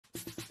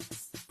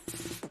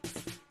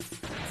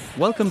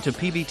Welcome to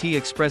PBT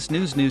Express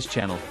News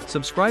channel.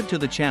 Subscribe to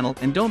the channel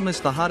and don't miss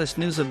the hottest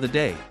news of the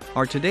day.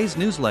 Our today's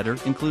newsletter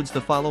includes the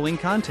following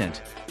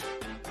content.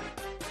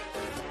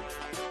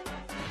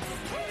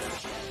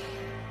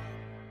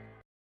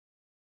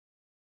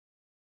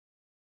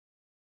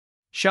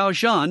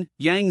 Xiao,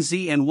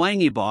 Yangzi and Wang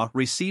Yibo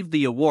received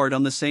the award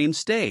on the same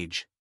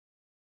stage.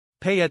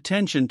 Pay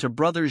attention to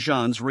Brother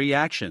Zhan's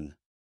reaction.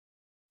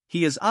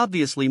 He is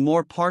obviously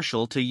more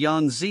partial to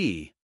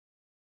Yangzi.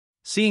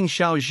 Seeing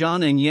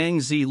Xiao and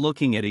Yangzi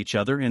looking at each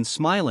other and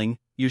smiling,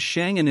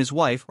 Sheng and his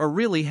wife are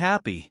really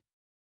happy.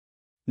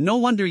 No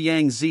wonder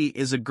Yangzi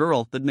is a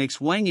girl that makes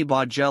Wang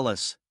Yibo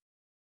jealous.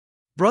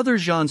 Brother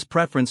Zhan's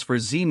preference for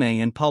Zimei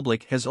in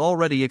public has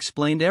already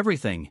explained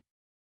everything.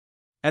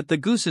 At the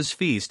Goose's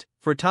feast,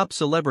 for top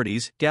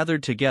celebrities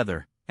gathered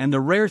together, and the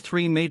rare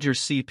three major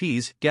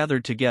CPs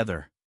gathered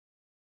together.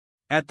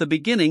 At the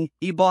beginning,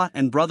 Yibo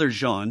and Brother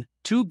Zhan,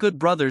 two good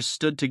brothers,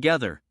 stood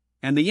together,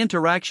 and the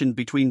interaction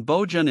between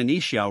Bojun and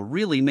Yixiao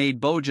really made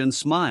Bojun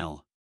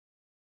smile.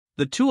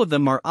 The two of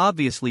them are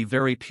obviously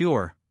very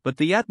pure, but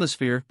the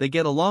atmosphere they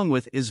get along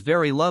with is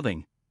very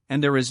loving,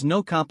 and there is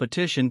no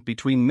competition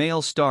between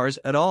male stars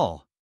at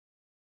all.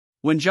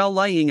 When Zhao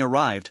Liying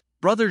arrived,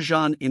 Brother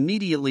Zhan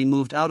immediately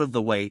moved out of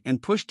the way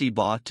and pushed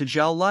Yibo to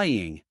Zhao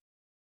Liying.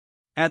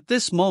 At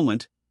this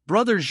moment,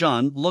 Brother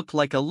Zhan looked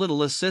like a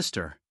little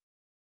sister.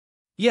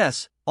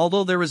 Yes,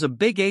 although there is a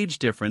big age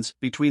difference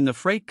between the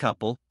freight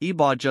couple,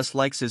 Yibo just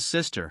likes his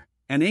sister,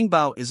 and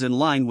Yingbao is in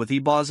line with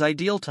Yibo's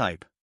ideal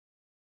type.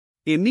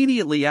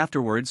 Immediately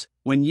afterwards,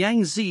 when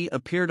Yangzi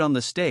appeared on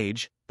the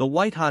stage, the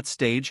white-hot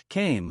stage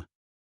came.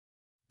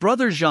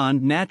 Brother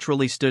Zhan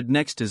naturally stood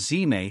next to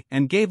Zimei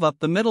and gave up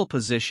the middle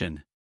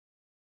position.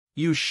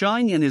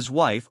 Sheng and his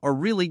wife are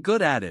really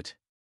good at it.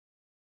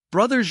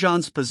 Brother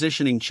Zhan's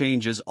positioning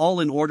changes all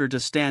in order to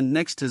stand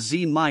next to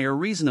Zimei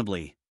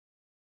reasonably.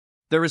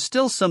 There is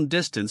still some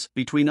distance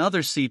between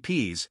other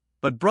CPs,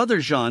 but Brother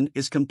Zhan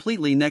is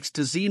completely next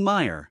to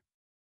Zimei.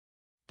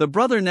 The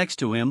brother next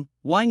to him,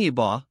 Wang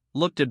Yibo,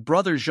 looked at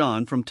Brother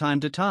Zhan from time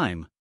to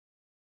time.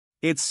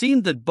 It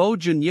seemed that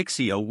Bojun and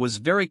Yixiao was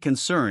very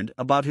concerned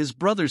about his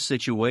brother's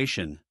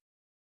situation.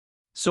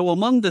 So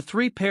among the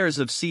three pairs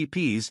of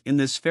CPs in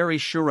this fairy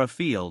Shura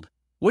field,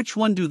 which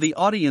one do the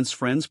audience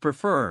friends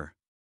prefer?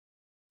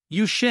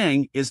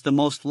 Sheng is the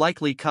most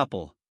likely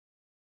couple.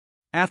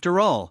 After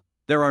all,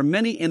 there are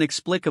many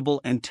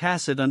inexplicable and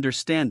tacit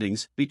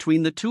understandings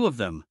between the two of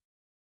them.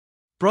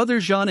 Brother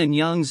Zhan and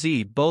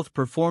Yangzi both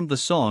performed the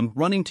song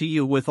Running to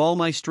You with All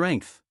My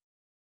Strength.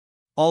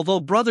 Although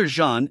Brother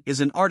Zhan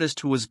is an artist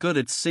who is good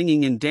at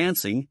singing and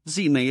dancing,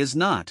 Zimei is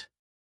not.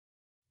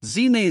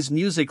 Zimei's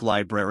music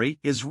library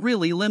is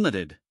really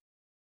limited.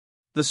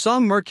 The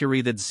song Mercury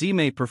that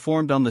Zimei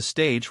performed on the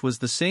stage was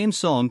the same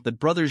song that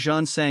Brother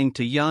Zhan sang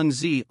to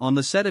Yangzi on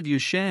the set of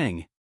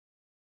Sheng.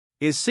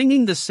 Is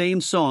singing the same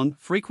song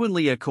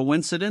frequently a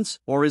coincidence,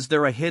 or is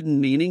there a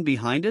hidden meaning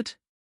behind it?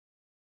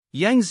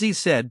 Yangzi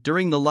said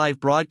during the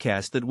live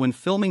broadcast that when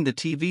filming the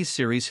TV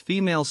series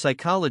Female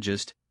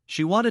Psychologist,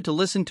 she wanted to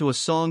listen to a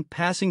song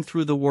Passing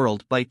Through the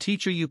World by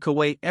Teacher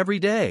Yukaway every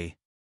day.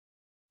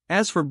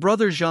 As for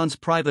Brother Zhan's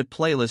private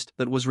playlist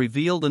that was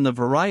revealed in the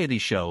variety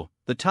show,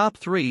 the top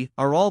three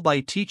are all by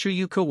Teacher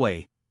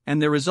Yukaway,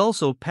 and there is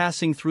also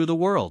Passing Through the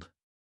World.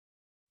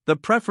 The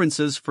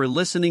preferences for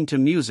listening to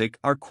music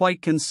are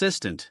quite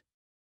consistent.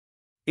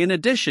 In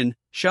addition,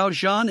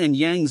 Xiao and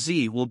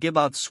Yangzi will give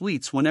out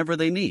sweets whenever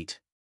they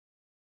meet.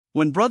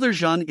 When Brother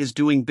Zhan is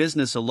doing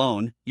business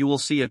alone, you will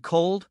see a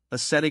cold,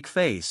 ascetic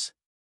face.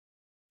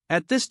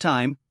 At this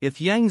time, if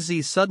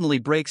Yangzi suddenly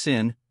breaks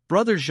in,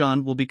 Brother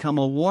Zhan will become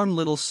a warm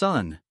little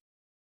sun.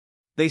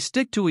 They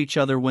stick to each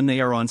other when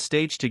they are on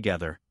stage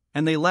together,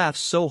 and they laugh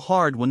so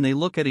hard when they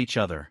look at each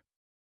other.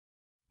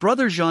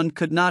 Brother Zhan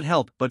could not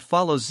help but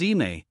follow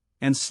Zimei,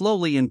 and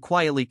slowly and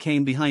quietly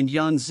came behind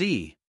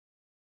Yangzi.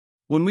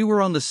 When we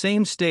were on the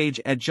same stage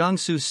at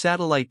Jiangsu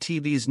Satellite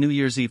TV's New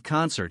Year's Eve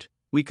concert,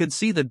 we could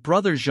see that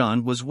Brother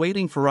Zhan was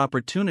waiting for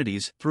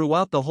opportunities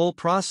throughout the whole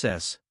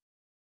process.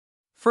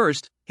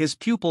 First, his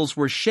pupils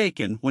were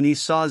shaken when he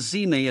saw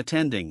Zimei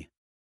attending.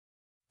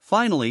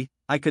 Finally,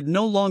 I could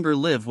no longer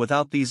live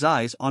without these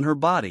eyes on her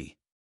body.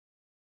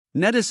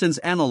 Netizens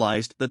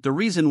analyzed that the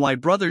reason why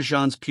Brother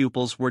Zhan's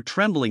pupils were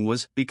trembling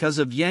was because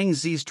of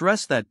Yangzi's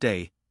dress that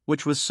day,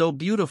 which was so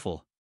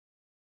beautiful.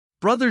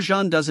 Brother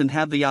Zhan doesn't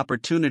have the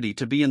opportunity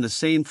to be in the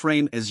same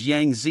frame as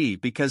Yangzi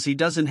because he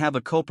doesn't have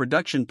a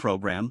co-production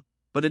program,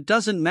 but it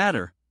doesn't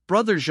matter,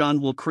 Brother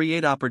Zhan will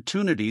create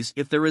opportunities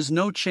if there is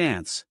no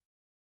chance.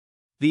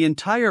 The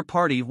entire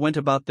party went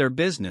about their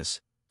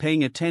business,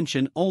 paying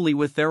attention only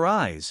with their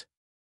eyes.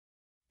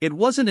 It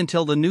wasn't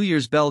until the New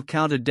Year's bell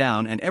counted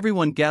down and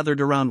everyone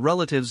gathered around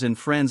relatives and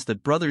friends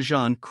that Brother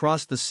Zhan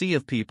crossed the sea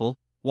of people,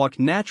 walked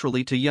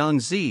naturally to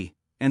Yangzi,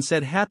 and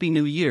said Happy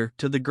New Year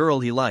to the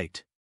girl he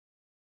liked.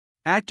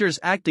 Actors'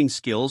 acting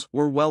skills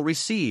were well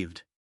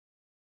received.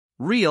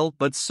 Real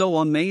but so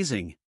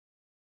amazing.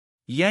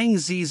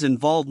 Yangzi's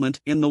involvement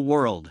in the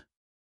world.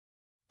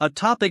 A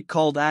topic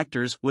called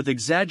actors with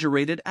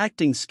exaggerated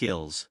acting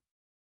skills.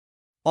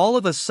 All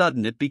of a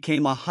sudden it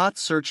became a hot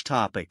search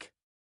topic.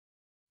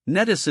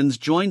 Netizens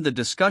joined the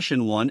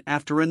discussion one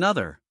after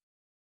another.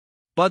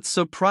 But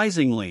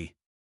surprisingly,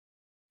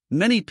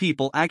 many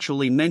people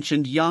actually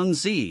mentioned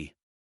Yangzi.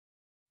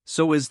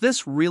 So is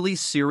this really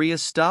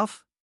serious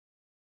stuff?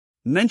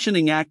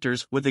 Mentioning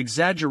actors with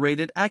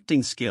exaggerated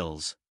acting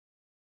skills.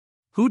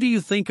 Who do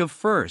you think of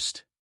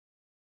first?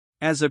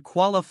 As a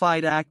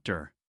qualified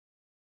actor.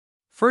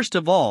 First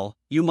of all,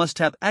 you must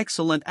have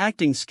excellent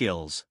acting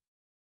skills.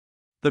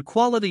 The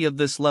quality of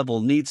this level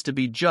needs to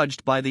be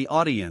judged by the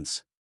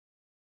audience.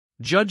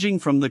 Judging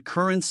from the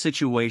current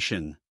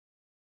situation,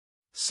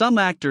 some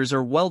actors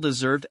are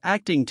well-deserved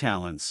acting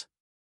talents.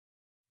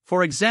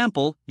 For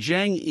example,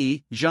 Zhang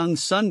Yi, Zhang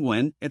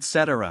Sunwen,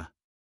 etc.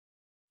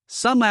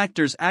 Some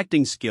actors'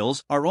 acting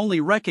skills are only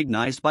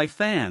recognized by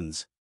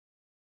fans.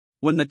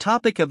 When the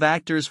topic of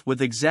actors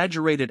with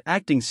exaggerated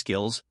acting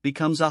skills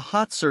becomes a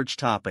hot search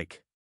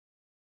topic,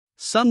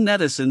 some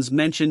netizens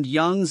mentioned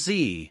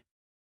Yangzi.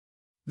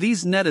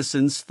 These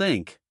netizens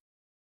think,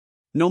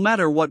 no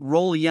matter what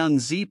role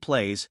Yangzi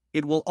plays,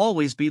 it will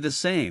always be the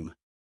same.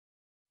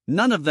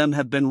 None of them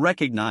have been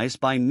recognized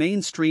by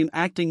mainstream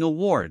acting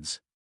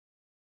awards.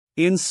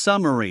 In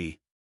summary,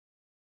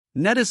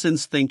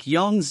 netizens think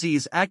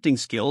Yangzi's acting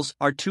skills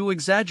are too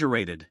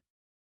exaggerated.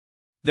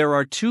 There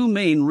are two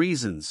main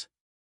reasons.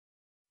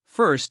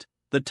 First,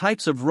 the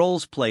types of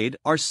roles played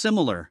are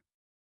similar.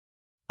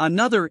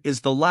 Another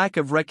is the lack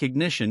of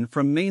recognition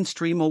from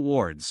mainstream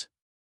awards.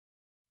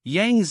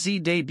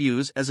 Yangzi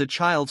debuts as a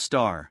child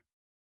star.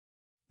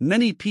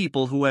 Many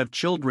people who have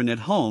children at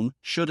home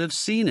should have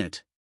seen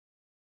it.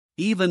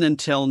 Even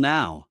until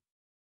now.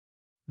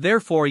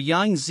 Therefore,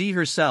 Yangzi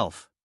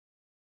herself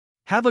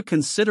have a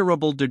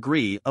considerable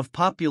degree of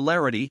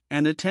popularity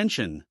and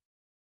attention.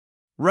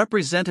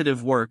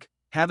 Representative work,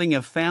 having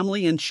a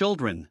family and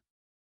children.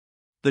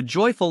 The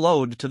joyful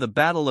ode to the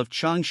Battle of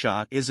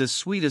Changsha is as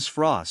sweet as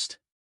frost.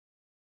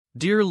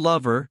 Dear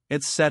lover,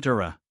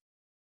 etc.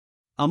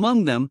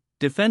 Among them,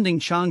 defending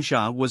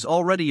Changsha was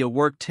already a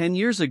work 10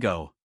 years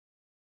ago.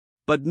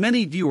 But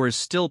many viewers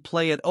still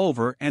play it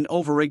over and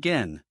over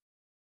again.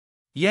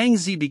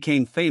 Yangzi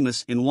became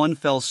famous in one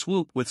fell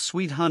swoop with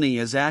Sweet Honey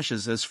as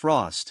Ashes as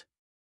Frost.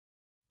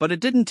 But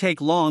it didn't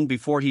take long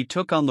before he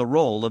took on the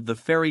role of the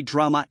fairy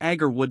drama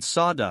Agarwood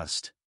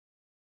Sawdust.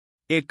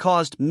 It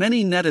caused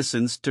many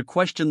netizens to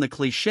question the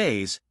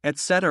clichés,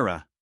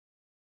 etc.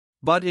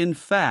 But in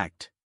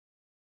fact,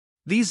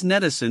 these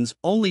netizens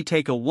only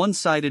take a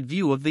one-sided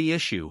view of the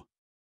issue.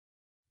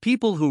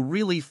 People who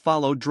really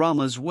follow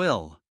dramas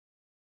will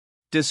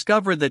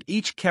discover that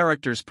each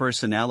character's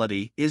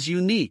personality is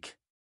unique.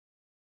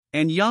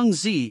 And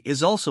Yangzi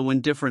is also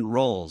in different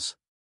roles.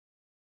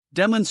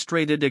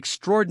 Demonstrated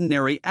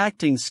extraordinary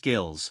acting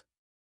skills.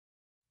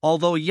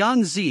 Although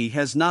Yangzi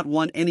has not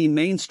won any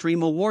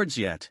mainstream awards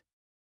yet,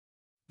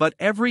 but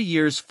every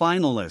year's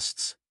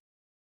finalists,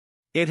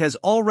 it has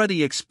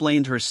already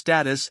explained her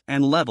status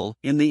and level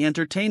in the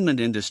entertainment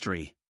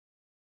industry.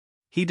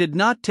 He did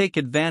not take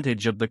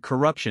advantage of the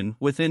corruption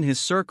within his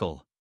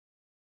circle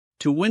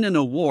to win an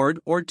award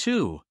or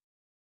two,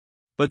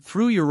 but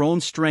through your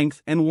own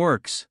strength and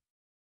works.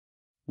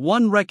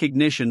 Won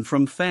recognition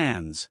from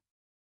fans.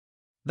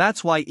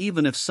 That's why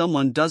even if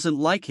someone doesn't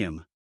like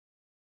him,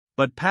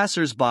 but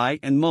passers-by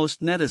and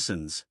most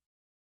netizens,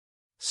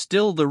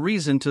 still the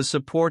reason to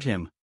support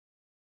him.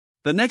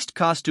 The next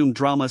costume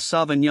drama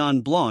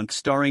Sauvignon Blanc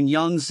starring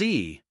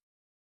Yangzi.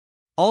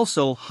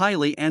 Also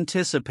highly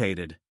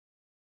anticipated.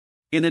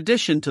 In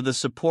addition to the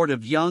support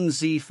of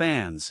Yangzi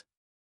fans,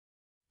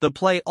 the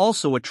play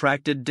also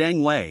attracted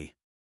Deng Wei.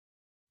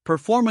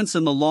 Performance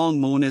in The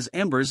Long Moon as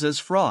Embers as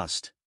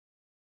Frost.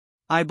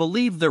 I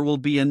believe there will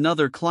be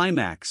another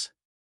climax.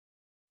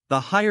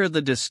 The higher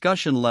the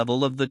discussion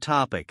level of the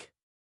topic,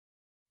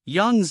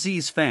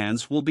 Yangzi's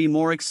fans will be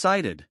more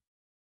excited.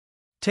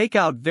 Take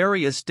out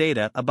various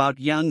data about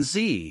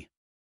Yangzi.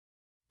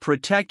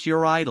 Protect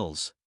your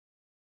idols.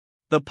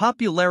 The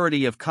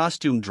popularity of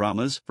costume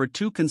dramas for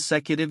 2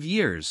 consecutive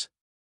years.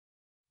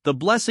 The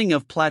blessing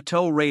of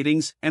plateau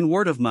ratings and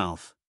word of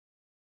mouth.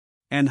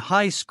 And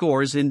high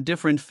scores in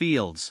different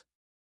fields.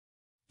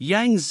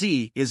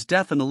 Yangzi is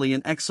definitely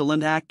an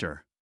excellent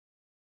actor.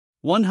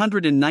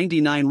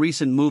 199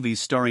 recent movies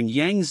starring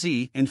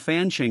Yangzi and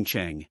Fan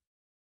Chengcheng.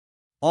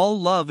 All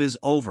love is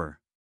over.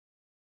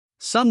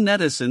 Some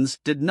netizens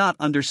did not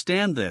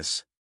understand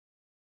this.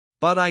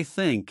 But I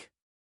think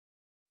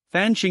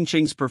Fan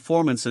Chengcheng's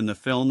performance in the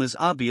film is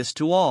obvious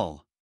to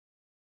all.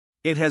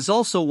 It has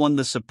also won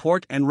the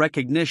support and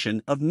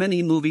recognition of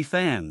many movie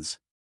fans.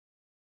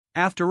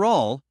 After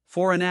all,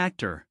 for an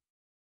actor,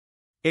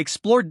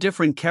 explore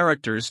different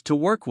characters to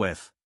work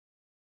with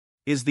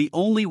is the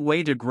only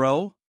way to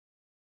grow.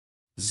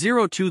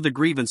 02 The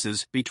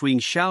grievances between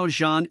Xiao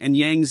Zhan and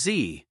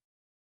Yangzi.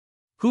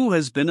 Who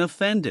has been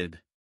offended?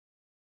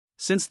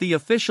 Since the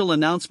official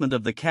announcement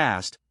of the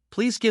cast,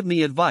 please give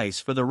me advice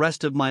for the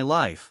rest of my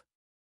life.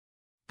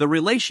 The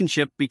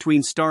relationship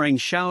between starring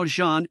Xiao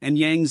Zhan and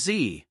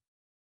Yangzi.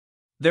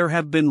 There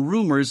have been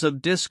rumors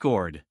of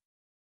discord.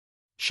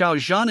 Xiao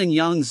Zhan and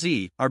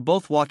Yangzi are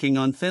both walking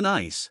on thin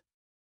ice.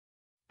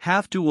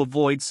 Have to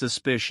avoid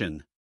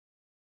suspicion.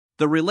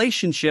 The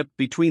relationship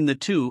between the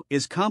two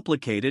is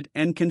complicated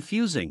and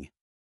confusing.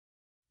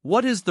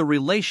 What is the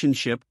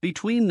relationship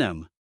between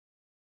them?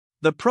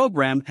 The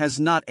program has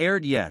not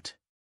aired yet.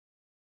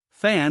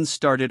 Fans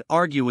started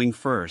arguing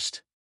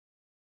first.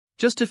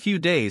 Just a few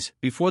days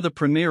before the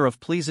premiere of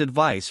Please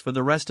Advice for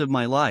the Rest of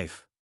My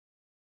Life.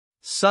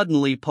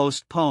 Suddenly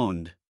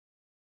postponed.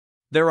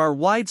 There are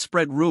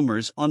widespread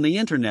rumors on the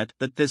internet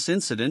that this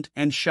incident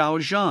and Xiao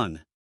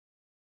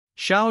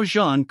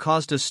Zhan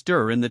caused a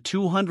stir in the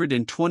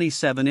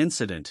 227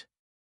 incident.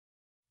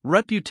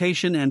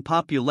 Reputation and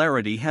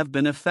popularity have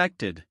been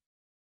affected.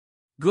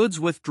 Goods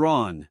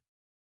withdrawn.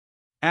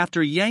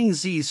 After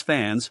Yangzi's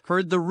fans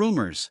heard the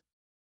rumors.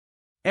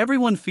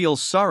 Everyone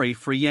feels sorry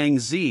for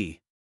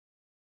Yangzi.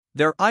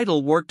 Their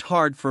idol worked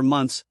hard for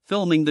months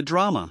filming the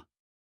drama.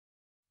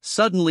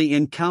 Suddenly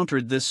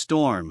encountered this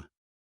storm.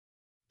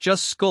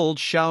 Just scold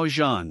Xiao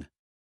Zhan.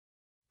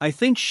 I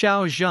think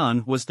Xiao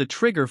Zhan was the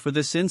trigger for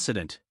this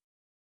incident.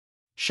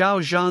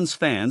 Xiao Zhan's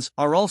fans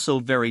are also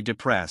very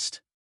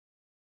depressed.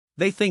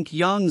 They think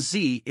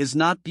Yangzi is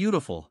not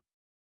beautiful.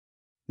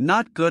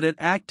 Not good at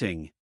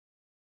acting.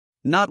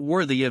 Not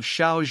worthy of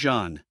Xiao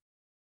Zhan.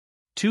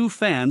 Two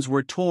fans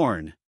were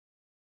torn.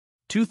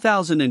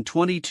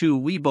 2022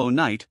 Yibo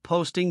night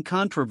posting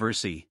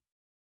controversy.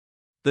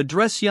 The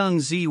dress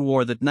Yangzi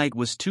wore that night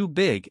was too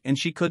big and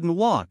she couldn't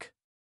walk.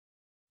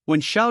 When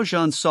Xiao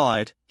Zhan saw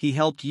it, he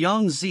helped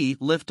Yangzi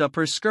lift up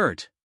her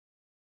skirt.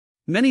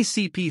 Many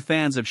CP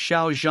fans of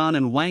Xiao Zhan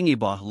and Wang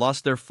Yibo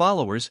lost their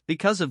followers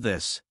because of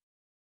this.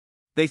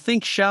 They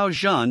think Xiao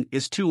Zhan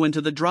is too into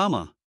the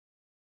drama.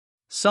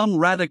 Some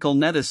radical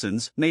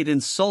netizens made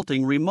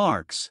insulting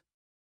remarks,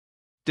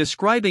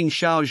 describing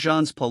Xiao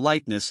Zhan's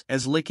politeness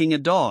as licking a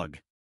dog.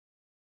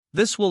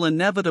 This will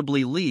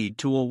inevitably lead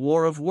to a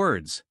war of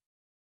words.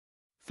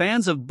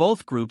 Fans of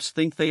both groups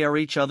think they are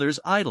each other's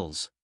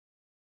idols.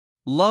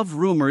 Love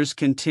rumors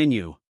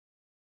continue.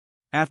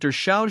 After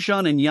Xiao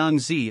Zhan and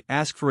Yangzi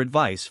ask for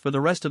advice for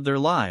the rest of their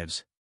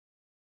lives.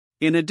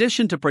 In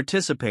addition to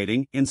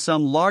participating in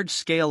some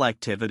large-scale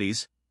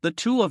activities, the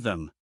two of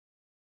them.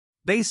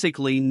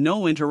 Basically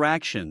no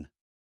interaction.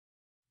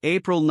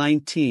 April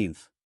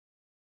 19th.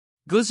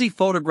 Goose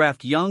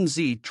photographed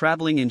Yangzi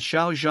traveling in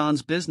Xiao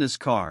Zhan's business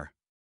car.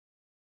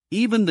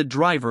 Even the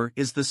driver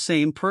is the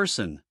same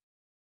person.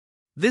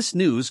 This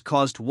news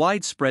caused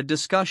widespread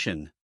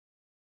discussion.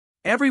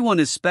 Everyone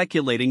is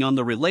speculating on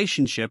the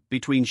relationship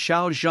between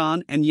Xiao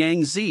Zhan and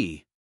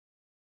Yangzi.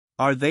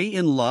 Are they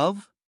in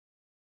love?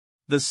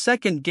 The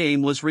second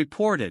game was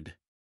reported.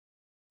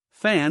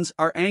 Fans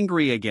are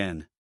angry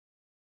again.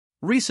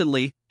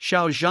 Recently,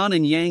 Xiao Zhan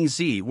and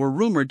Yangzi were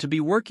rumored to be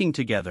working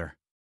together.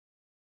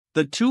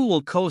 The two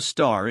will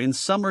co-star in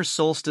Summer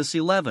Solstice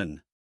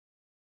 11.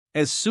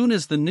 As soon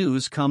as the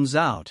news comes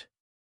out,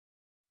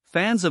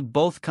 fans of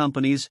both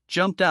companies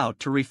jumped out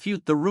to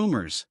refute the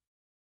rumors,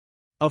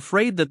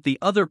 afraid that the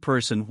other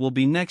person will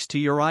be next to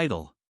your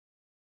idol.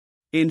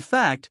 In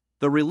fact,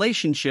 the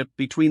relationship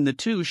between the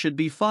two should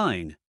be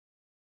fine.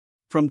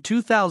 From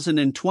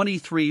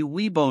 2023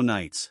 Yibo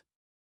nights.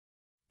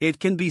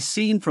 It can be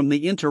seen from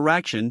the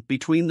interaction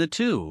between the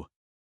two.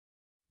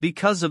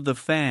 Because of the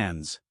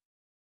fans.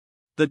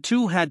 The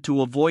two had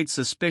to avoid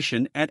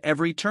suspicion at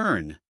every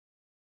turn.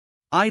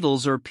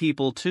 Idols are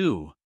people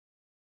too.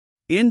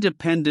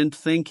 Independent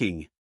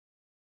thinking.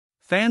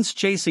 Fans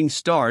chasing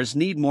stars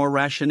need more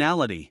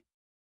rationality.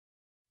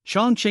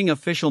 Chongqing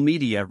official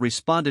media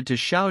responded to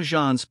Xiao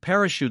Zhan's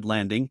parachute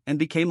landing and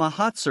became a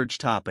hot search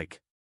topic.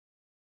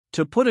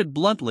 To put it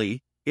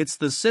bluntly, it's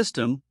the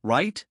system,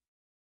 right?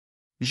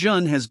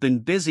 Zhan has been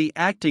busy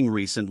acting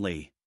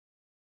recently.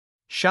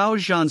 Xiao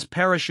Zhan's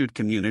parachute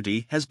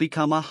community has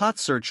become a hot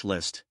search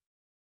list.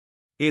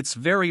 It's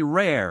very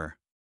rare.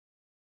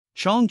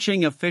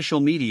 Chongqing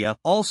official media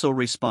also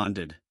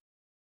responded.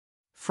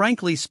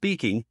 Frankly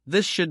speaking,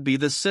 this should be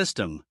the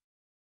system.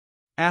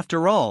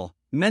 After all,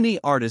 many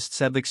artists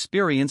have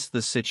experienced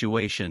this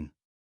situation.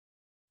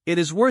 It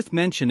is worth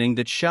mentioning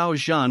that Xiao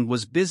Zhan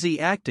was busy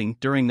acting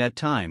during that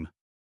time.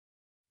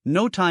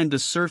 No time to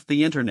surf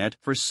the internet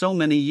for so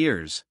many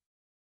years.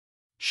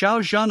 Xiao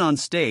Zhan on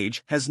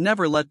stage has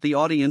never let the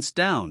audience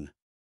down.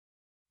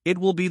 It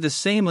will be the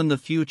same in the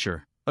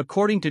future,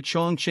 according to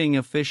Chongqing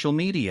official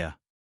media.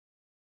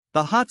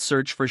 The hot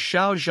search for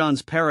Xiao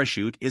Zhan's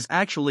parachute is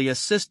actually a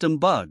system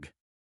bug.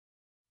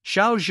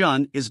 Xiao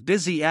Zhan is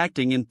busy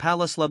acting in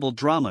palace-level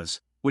dramas,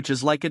 which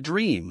is like a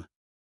dream.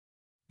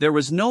 There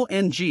was no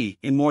NG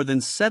in more than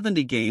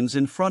 70 games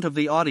in front of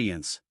the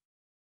audience.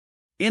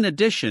 In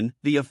addition,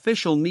 the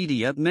official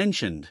media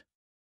mentioned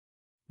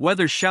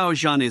whether Xiao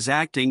Zhan is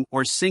acting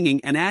or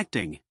singing and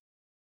acting.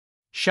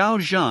 Xiao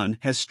Zhan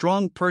has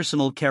strong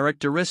personal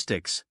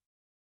characteristics.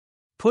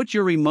 Put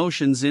your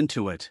emotions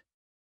into it.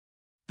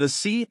 The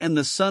sea and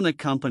the sun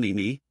accompany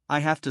me,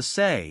 I have to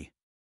say.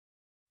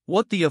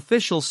 What the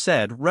official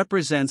said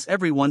represents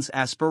everyone's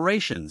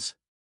aspirations.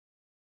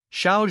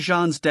 Xiao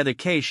Zhan's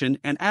dedication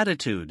and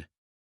attitude.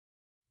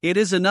 It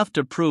is enough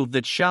to prove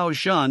that Xiao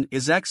Zhan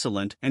is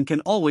excellent and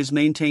can always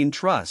maintain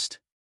trust.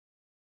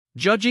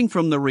 Judging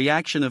from the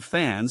reaction of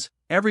fans,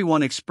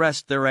 everyone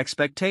expressed their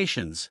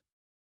expectations.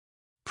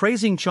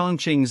 Praising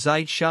Chongqing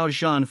Zai Xiao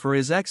Zhan for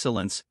his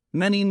excellence,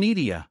 many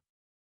media,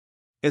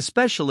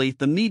 especially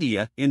the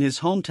media in his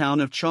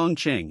hometown of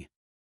Chongqing,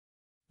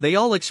 they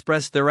all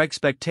expressed their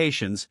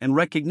expectations and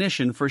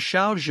recognition for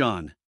Xiao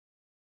Zhan.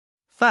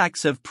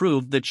 Facts have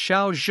proved that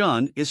Xiao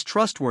Zhan is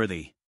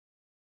trustworthy.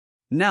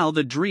 Now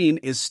the dream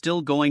is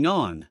still going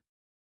on.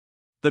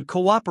 The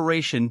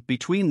cooperation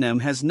between them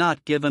has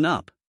not given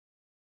up.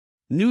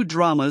 New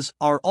dramas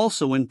are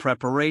also in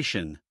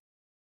preparation.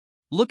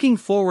 Looking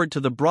forward to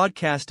the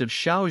broadcast of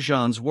Xiao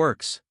Zhan's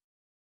works.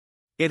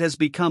 It has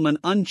become an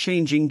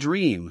unchanging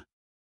dream.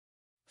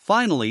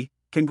 Finally,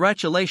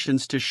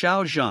 congratulations to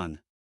Xiao Zhan.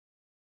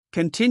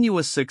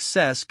 Continuous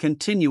success,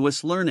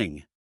 continuous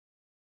learning.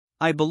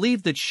 I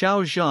believe that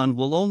Xiao Zhan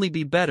will only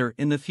be better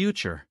in the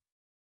future.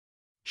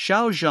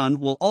 Xiao Zhan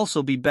will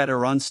also be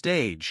better on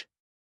stage.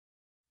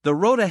 The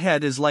road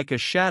ahead is like a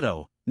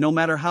shadow, no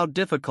matter how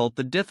difficult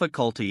the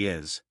difficulty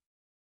is.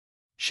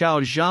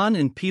 Xiao Zhan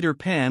and Peter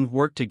Pan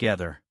work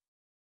together.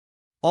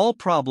 All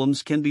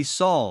problems can be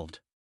solved.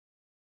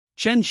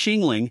 Chen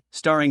Xingling,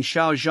 starring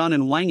Xiao Zhan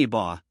and Wang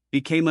Yibo,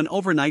 became an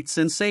overnight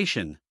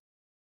sensation.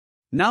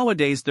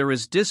 Nowadays there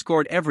is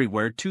discord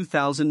everywhere.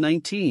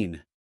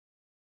 2019.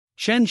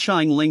 Chen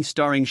Xingling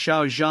starring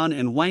Xiao Zhan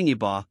and Wang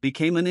Yibo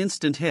became an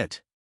instant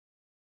hit.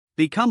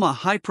 Become a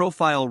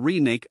high-profile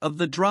remake of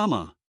the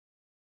drama.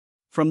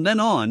 From then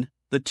on,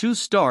 the two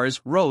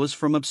stars rose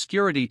from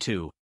obscurity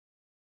to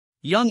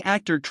young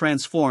actor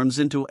transforms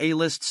into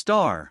A-list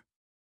star.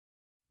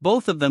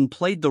 Both of them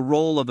played the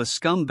role of a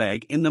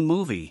scumbag in the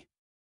movie.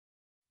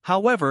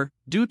 However,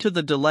 due to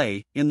the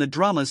delay in the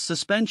drama's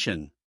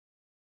suspension,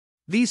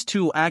 these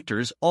two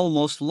actors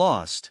almost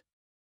lost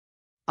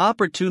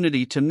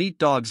opportunity to meet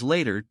dogs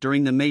later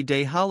during the May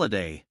Day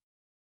holiday.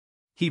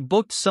 He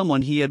booked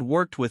someone he had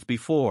worked with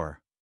before.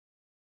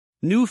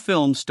 New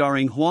film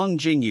starring Huang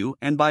Jingyu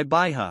and Bai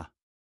Baihe.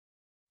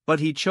 But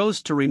he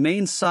chose to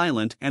remain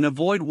silent and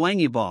avoid Wang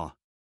Yibo.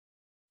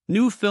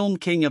 New film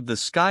King of the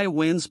Sky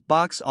wins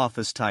box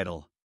office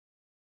title.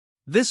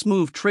 This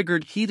move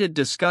triggered heated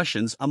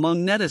discussions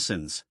among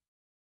netizens.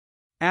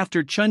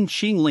 After Chen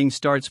Xingling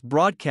starts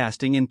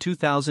broadcasting in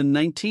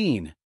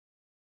 2019,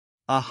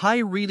 a high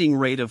reading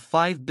rate of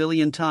 5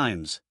 billion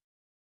times,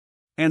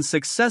 and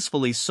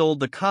successfully sold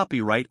the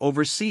copyright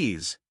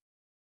overseas.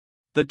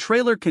 The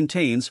trailer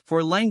contains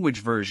 4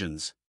 language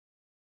versions.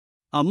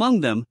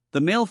 Among them,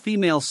 the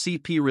male-female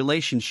CP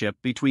relationship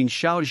between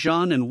Xiao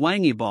Zhan and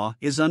Wang Yibo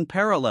is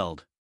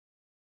unparalleled.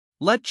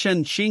 Let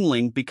Chen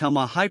Xingling become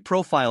a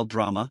high-profile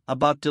drama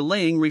about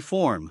delaying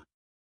reform.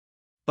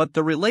 But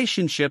the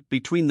relationship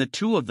between the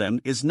two of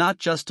them is not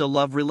just a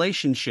love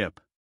relationship.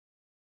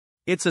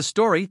 It's a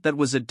story that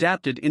was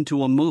adapted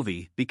into a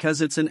movie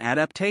because it's an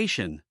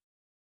adaptation.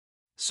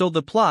 So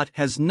the plot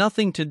has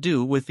nothing to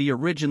do with the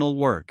original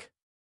work.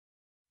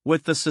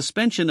 With the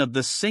suspension of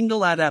the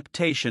single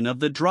adaptation of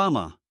the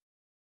drama,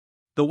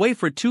 the way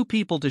for two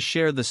people to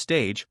share the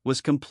stage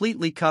was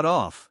completely cut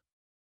off.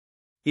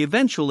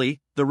 Eventually,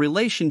 the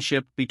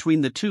relationship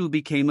between the two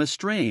became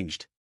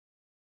estranged.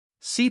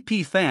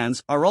 CP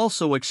fans are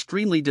also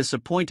extremely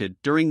disappointed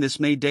during this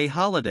May Day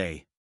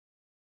holiday.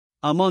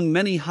 Among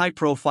many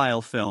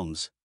high-profile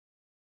films,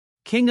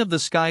 King of the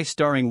Sky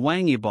starring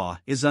Wang Yibo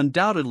is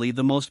undoubtedly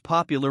the most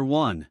popular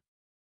one.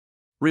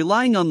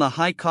 Relying on the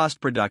high-cost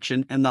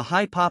production and the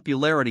high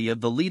popularity of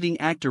the leading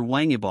actor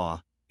Wang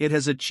Yibo, it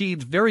has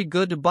achieved very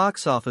good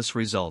box office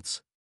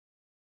results.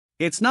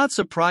 It's not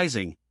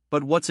surprising,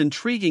 but what's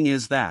intriguing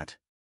is that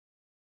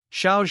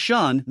Xiao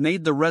Zhan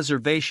made the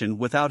reservation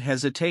without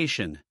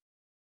hesitation.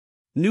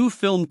 New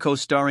film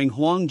co-starring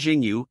Huang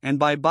Jingyu and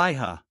Bai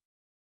Baihe.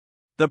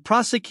 The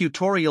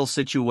prosecutorial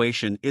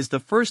situation is the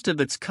first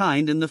of its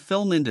kind in the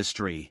film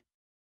industry.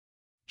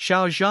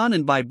 Xiao Zhan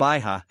and Bai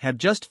Baihe have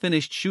just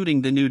finished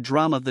shooting the new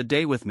drama The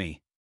Day With Me.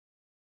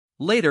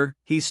 Later,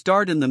 he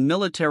starred in the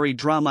military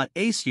drama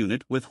Ace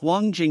Unit with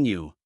Huang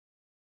Jingyu.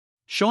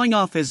 Showing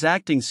off his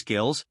acting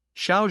skills,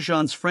 Xiao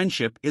Zhan's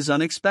friendship is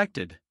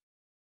unexpected.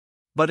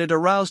 But it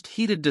aroused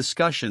heated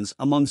discussions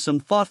among some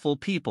thoughtful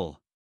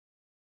people.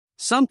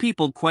 Some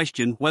people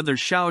question whether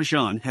Xiao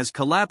Zhan has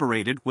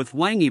collaborated with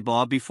Wang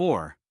Yibo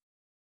before.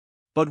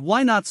 But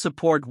why not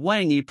support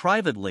Wang Yi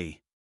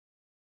privately?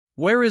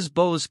 Where is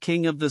Bo's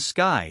King of the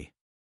Sky?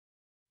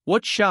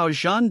 What Xiao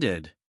Zhan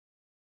did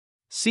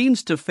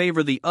seems to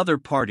favor the other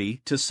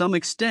party to some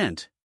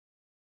extent.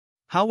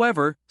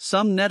 However,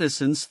 some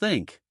netizens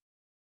think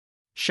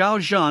Xiao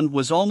Zhan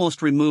was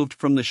almost removed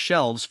from the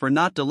shelves for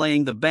not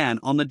delaying the ban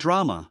on the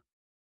drama.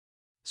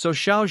 So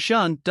Xiao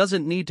Zhan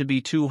doesn't need to be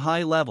too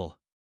high level.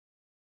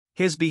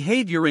 His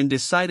behavior in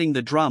deciding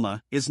the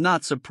drama is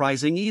not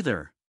surprising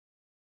either.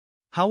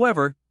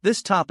 However,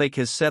 this topic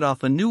has set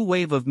off a new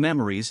wave of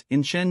memories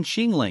in Chen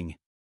Xingling.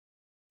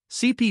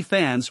 CP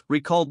fans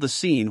recalled the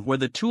scene where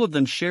the two of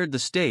them shared the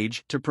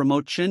stage to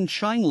promote Chen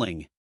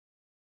Xingling.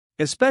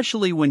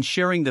 especially when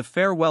sharing the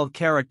farewell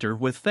character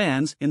with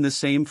fans in the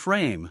same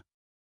frame.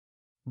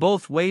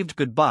 Both waved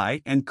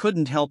goodbye and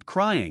couldn't help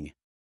crying.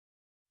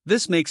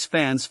 This makes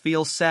fans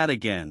feel sad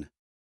again.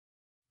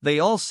 They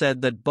all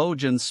said that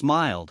Bojun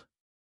smiled.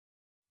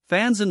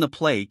 Fans in the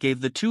play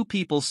gave the two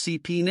people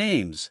CP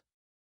names.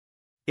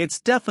 It's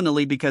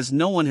definitely because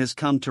no one has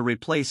come to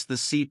replace the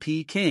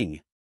CP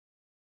king.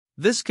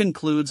 This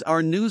concludes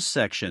our news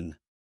section.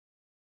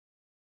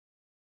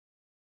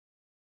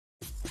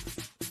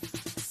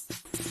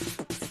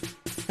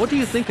 What do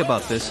you think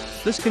about this?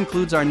 This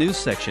concludes our news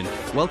section.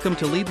 Welcome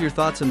to leave your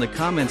thoughts in the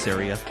comments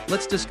area.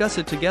 Let's discuss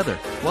it together.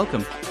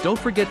 Welcome. Don't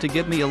forget to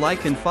give me a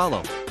like and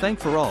follow. Thank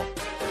for all.